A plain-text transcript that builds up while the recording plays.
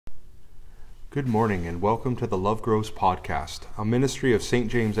Good morning and welcome to the Love Grows podcast, a ministry of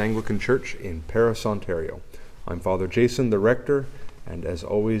St. James Anglican Church in Paris, Ontario. I'm Father Jason, the rector, and as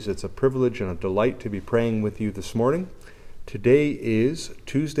always, it's a privilege and a delight to be praying with you this morning. Today is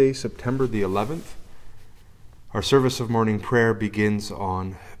Tuesday, September the 11th. Our service of morning prayer begins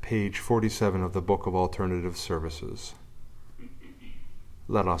on page 47 of the Book of Alternative Services.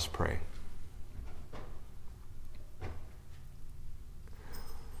 Let us pray.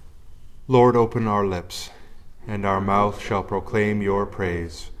 Lord, open our lips, and our mouth shall proclaim your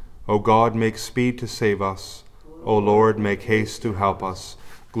praise. O God, make speed to save us. O Lord, make haste to help us.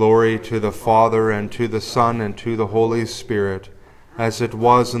 Glory to the Father, and to the Son, and to the Holy Spirit, as it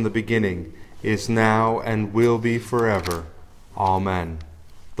was in the beginning, is now, and will be forever. Amen.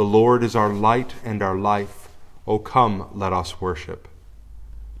 The Lord is our light and our life. O come, let us worship.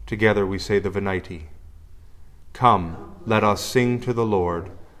 Together we say the Venite. Come, let us sing to the Lord.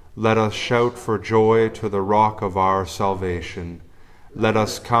 Let us shout for joy to the rock of our salvation. Let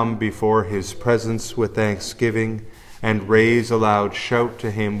us come before his presence with thanksgiving and raise a loud shout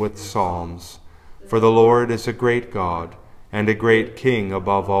to him with psalms. For the Lord is a great God and a great King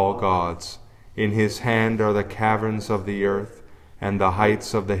above all gods. In his hand are the caverns of the earth, and the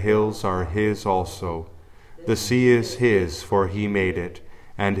heights of the hills are his also. The sea is his, for he made it,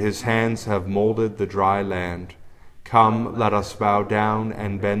 and his hands have molded the dry land. Come, let us bow down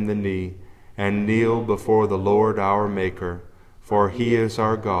and bend the knee, and kneel before the Lord our Maker, for he is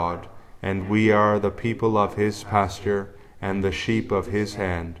our God, and we are the people of his pasture, and the sheep of his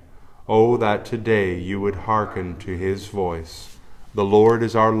hand. O that today you would hearken to his voice. The Lord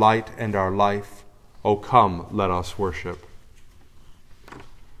is our light and our life. O come, let us worship.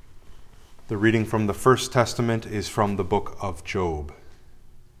 The reading from the First Testament is from the book of Job.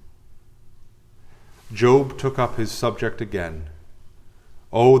 Job took up his subject again.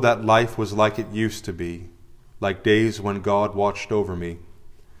 Oh, that life was like it used to be, like days when God watched over me,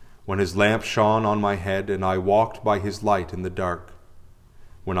 when his lamp shone on my head and I walked by his light in the dark,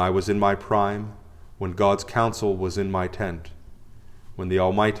 when I was in my prime, when God's counsel was in my tent, when the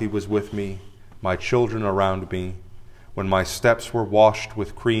Almighty was with me, my children around me, when my steps were washed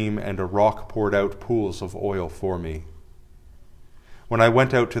with cream and a rock poured out pools of oil for me. When I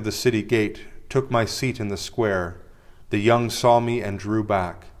went out to the city gate, took my seat in the square, the young saw me and drew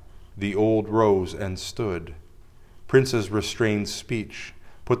back, the old rose and stood. Princes restrained speech,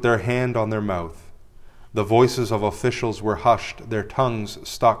 put their hand on their mouth. The voices of officials were hushed, their tongues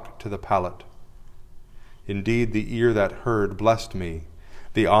stuck to the palate. Indeed, the ear that heard blessed me,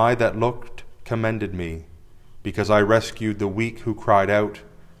 the eye that looked commended me, because I rescued the weak who cried out,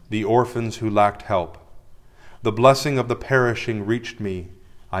 the orphans who lacked help. The blessing of the perishing reached me,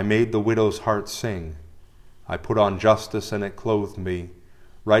 I made the widow's heart sing. I put on justice and it clothed me,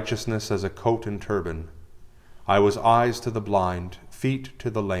 righteousness as a coat and turban. I was eyes to the blind, feet to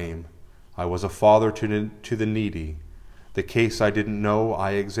the lame. I was a father to the needy. The case I didn't know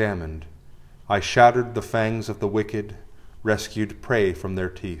I examined. I shattered the fangs of the wicked, rescued prey from their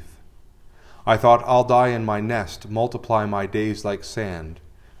teeth. I thought, I'll die in my nest, multiply my days like sand,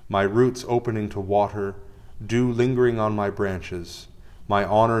 my roots opening to water, dew lingering on my branches, my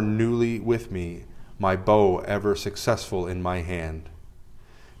honor newly with me, my bow ever successful in my hand.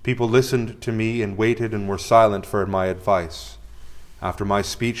 People listened to me and waited and were silent for my advice. After my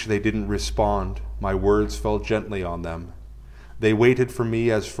speech they didn't respond, my words fell gently on them. They waited for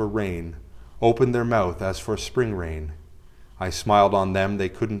me as for rain, opened their mouth as for spring rain. I smiled on them, they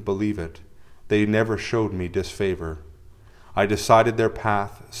couldn't believe it. They never showed me disfavor. I decided their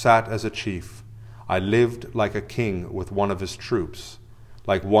path, sat as a chief. I lived like a king with one of his troops,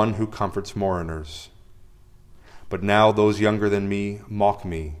 like one who comforts mourners. But now those younger than me mock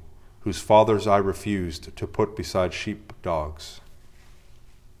me, whose fathers I refused to put beside sheepdogs.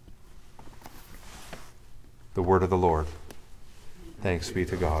 The word of the Lord. Thanks be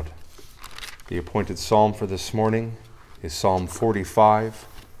to God. The appointed psalm for this morning is Psalm 45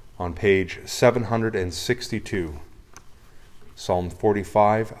 on page 762. Psalm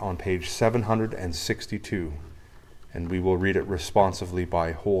 45 on page 762. And we will read it responsively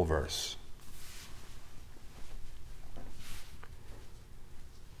by whole verse.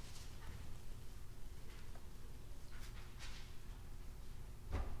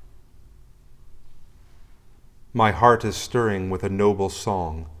 My heart is stirring with a noble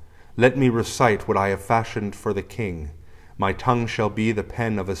song. Let me recite what I have fashioned for the King. My tongue shall be the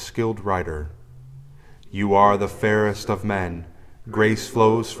pen of a skilled writer. You are the fairest of men. Grace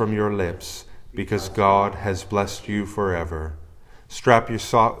flows from your lips, because God has blessed you forever. Strap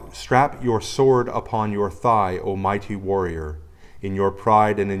your sword upon your thigh, O mighty warrior, in your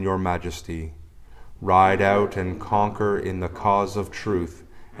pride and in your majesty. Ride out and conquer in the cause of truth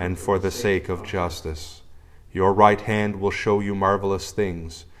and for the sake of justice. Your right hand will show you marvelous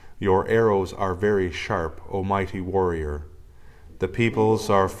things. Your arrows are very sharp, O mighty warrior. The peoples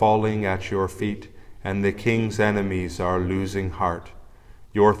are falling at your feet, and the king's enemies are losing heart.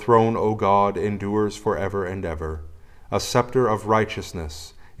 Your throne, O God, endures forever and ever. A scepter of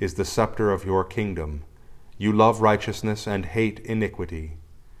righteousness is the scepter of your kingdom. You love righteousness and hate iniquity.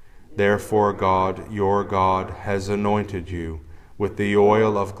 Therefore God, your God, has anointed you with the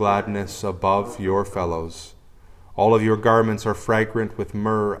oil of gladness above your fellows. All of your garments are fragrant with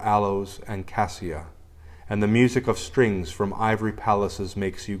myrrh, aloes, and cassia, and the music of strings from ivory palaces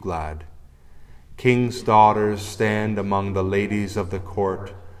makes you glad. King's daughters stand among the ladies of the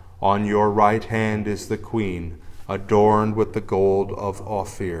court. On your right hand is the queen, adorned with the gold of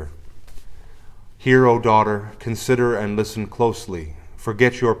Ophir. Hear, O daughter, consider and listen closely.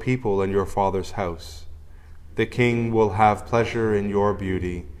 Forget your people and your father's house. The king will have pleasure in your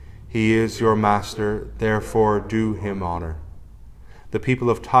beauty. He is your master, therefore do him honor. The people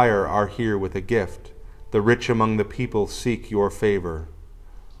of Tyre are here with a gift. The rich among the people seek your favor.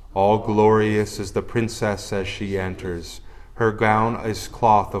 All glorious is the princess as she enters. Her gown is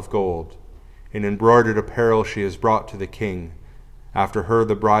cloth of gold. In embroidered apparel she is brought to the king. After her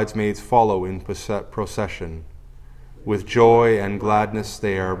the bridesmaids follow in procession. With joy and gladness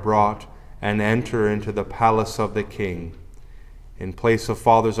they are brought and enter into the palace of the king. In place of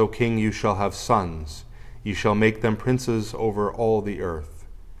fathers, O king, you shall have sons. You shall make them princes over all the earth.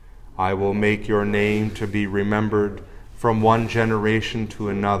 I will make your name to be remembered from one generation to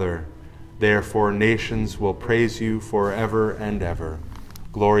another. Therefore nations will praise you forever and ever.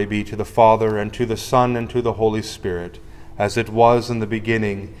 Glory be to the Father, and to the Son, and to the Holy Spirit, as it was in the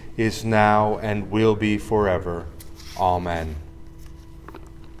beginning, is now, and will be forever. Amen.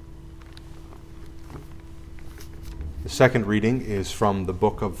 The second reading is from the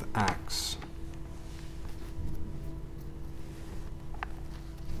book of Acts.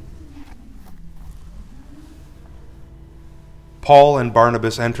 Paul and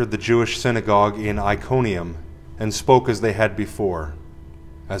Barnabas entered the Jewish synagogue in Iconium and spoke as they had before.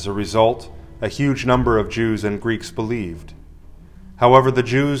 As a result, a huge number of Jews and Greeks believed. However, the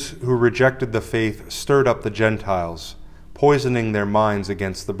Jews who rejected the faith stirred up the Gentiles, poisoning their minds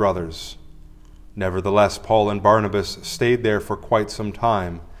against the brothers. Nevertheless, Paul and Barnabas stayed there for quite some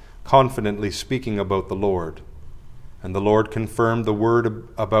time, confidently speaking about the Lord. And the Lord confirmed the word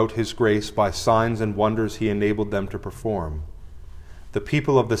about his grace by signs and wonders he enabled them to perform. The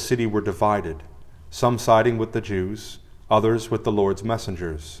people of the city were divided, some siding with the Jews, others with the Lord's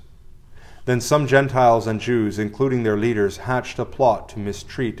messengers. Then some Gentiles and Jews, including their leaders, hatched a plot to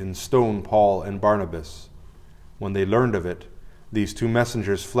mistreat and stone Paul and Barnabas. When they learned of it, these two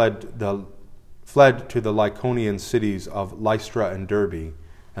messengers fled to the Lycaonian cities of Lystra and Derbe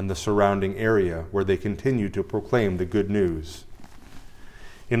and the surrounding area, where they continued to proclaim the good news.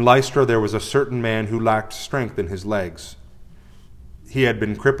 In Lystra there was a certain man who lacked strength in his legs. He had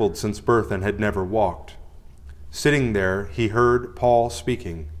been crippled since birth and had never walked. Sitting there, he heard Paul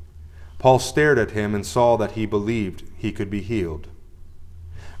speaking. Paul stared at him and saw that he believed he could be healed.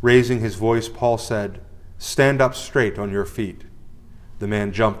 Raising his voice, Paul said, "Stand up straight on your feet." The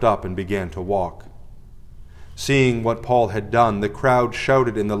man jumped up and began to walk. Seeing what Paul had done, the crowd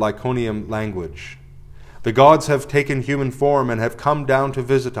shouted in the Lycaonian language, "The gods have taken human form and have come down to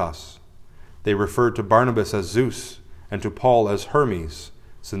visit us." They referred to Barnabas as Zeus and to Paul as Hermes,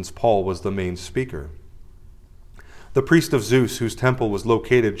 since Paul was the main speaker. The priest of Zeus, whose temple was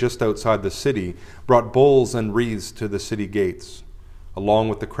located just outside the city, brought bulls and wreaths to the city gates. Along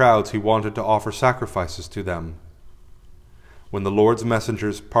with the crowds, he wanted to offer sacrifices to them. When the Lord's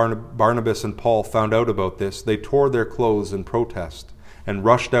messengers, Barnabas and Paul, found out about this, they tore their clothes in protest and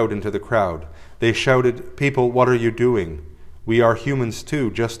rushed out into the crowd. They shouted, "People, what are you doing? We are humans too,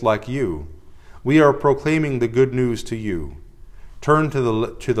 just like you. We are proclaiming the good news to you. Turn to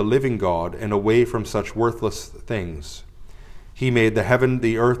the living God and away from such worthless things. He made the heaven,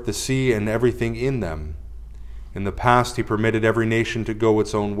 the earth, the sea, and everything in them. In the past, he permitted every nation to go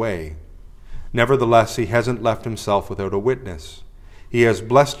its own way. Nevertheless, he hasn't left himself without a witness. He has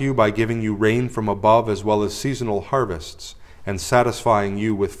blessed you by giving you rain from above as well as seasonal harvests, and satisfying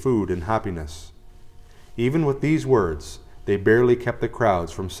you with food and happiness." Even with these words, they barely kept the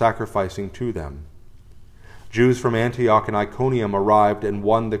crowds from sacrificing to them. Jews from Antioch and Iconium arrived and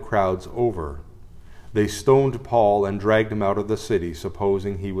won the crowds over. They stoned Paul and dragged him out of the city,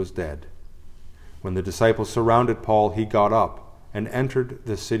 supposing he was dead. When the disciples surrounded Paul, he got up and entered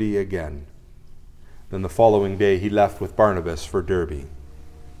the city again. Then the following day he left with Barnabas for Derbe.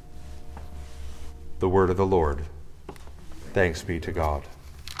 The word of the Lord. Thanks be to God.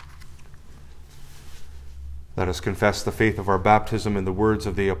 Let us confess the faith of our baptism in the words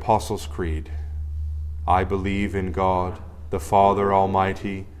of the Apostles' Creed. I believe in God, the Father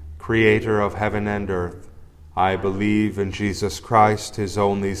Almighty, creator of heaven and earth. I believe in Jesus Christ, his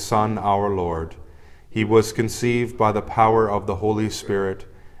only Son, our Lord. He was conceived by the power of the Holy Spirit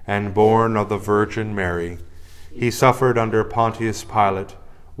and born of the Virgin Mary. He suffered under Pontius Pilate,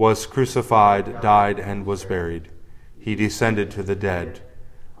 was crucified, died, and was buried. He descended to the dead.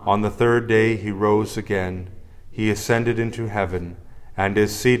 On the third day he rose again. He ascended into heaven and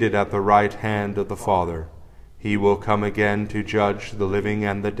is seated at the right hand of the Father. He will come again to judge the living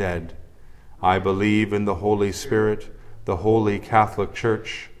and the dead. I believe in the Holy Spirit, the Holy Catholic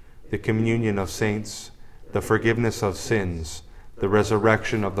Church, the communion of saints, the forgiveness of sins, the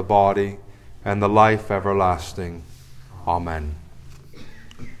resurrection of the body, and the life everlasting. Amen.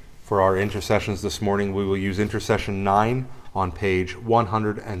 For our intercessions this morning, we will use intercession 9 on page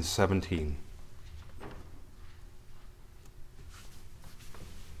 117.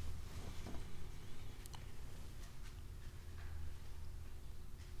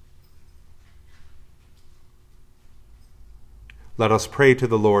 Let us pray to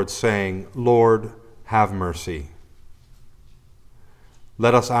the Lord, saying, Lord, have mercy.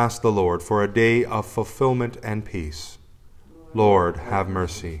 Let us ask the Lord for a day of fulfillment and peace. Lord, have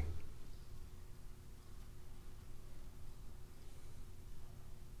mercy.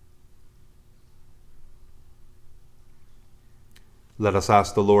 Let us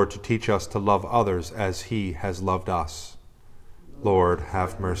ask the Lord to teach us to love others as he has loved us. Lord,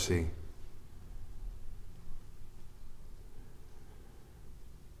 have mercy.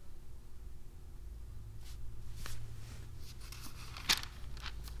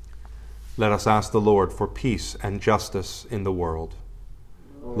 Let us ask the Lord for peace and justice in the world.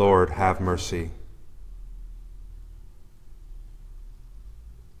 Lord, have mercy.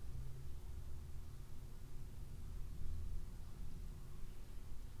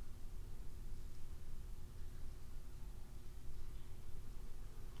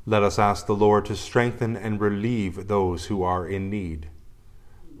 Let us ask the Lord to strengthen and relieve those who are in need.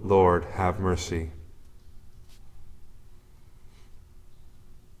 Lord, have mercy.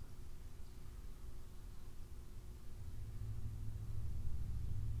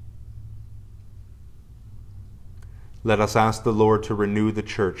 Let us ask the Lord to renew the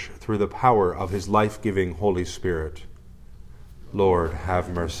Church through the power of his life-giving Holy Spirit. Lord, have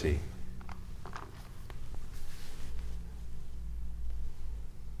mercy.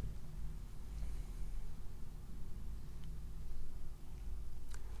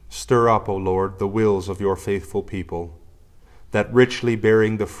 Stir up, O Lord, the wills of your faithful people, that richly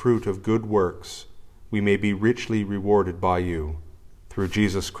bearing the fruit of good works, we may be richly rewarded by you. Through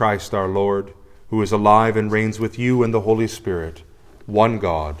Jesus Christ our Lord, who is alive and reigns with you in the Holy Spirit, one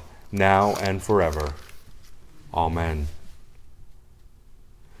God, now and forever. Amen.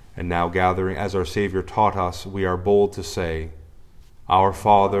 And now gathering as our Savior taught us, we are bold to say, Our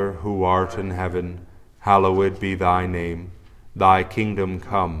Father, who art in heaven, hallowed be thy name. Thy kingdom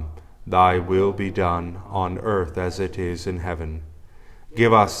come, thy will be done, on earth as it is in heaven.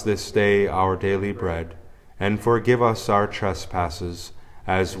 Give us this day our daily bread, and forgive us our trespasses,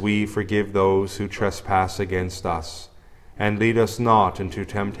 as we forgive those who trespass against us. And lead us not into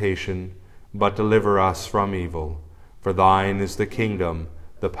temptation, but deliver us from evil. For thine is the kingdom,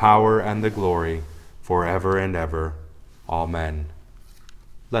 the power, and the glory, forever and ever. Amen.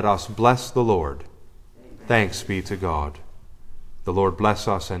 Let us bless the Lord. Thanks be to God. The Lord bless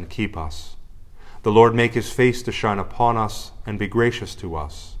us and keep us. The Lord make his face to shine upon us and be gracious to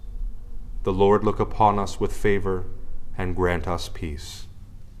us. The Lord look upon us with favor and grant us peace.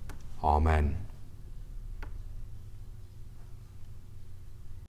 Amen.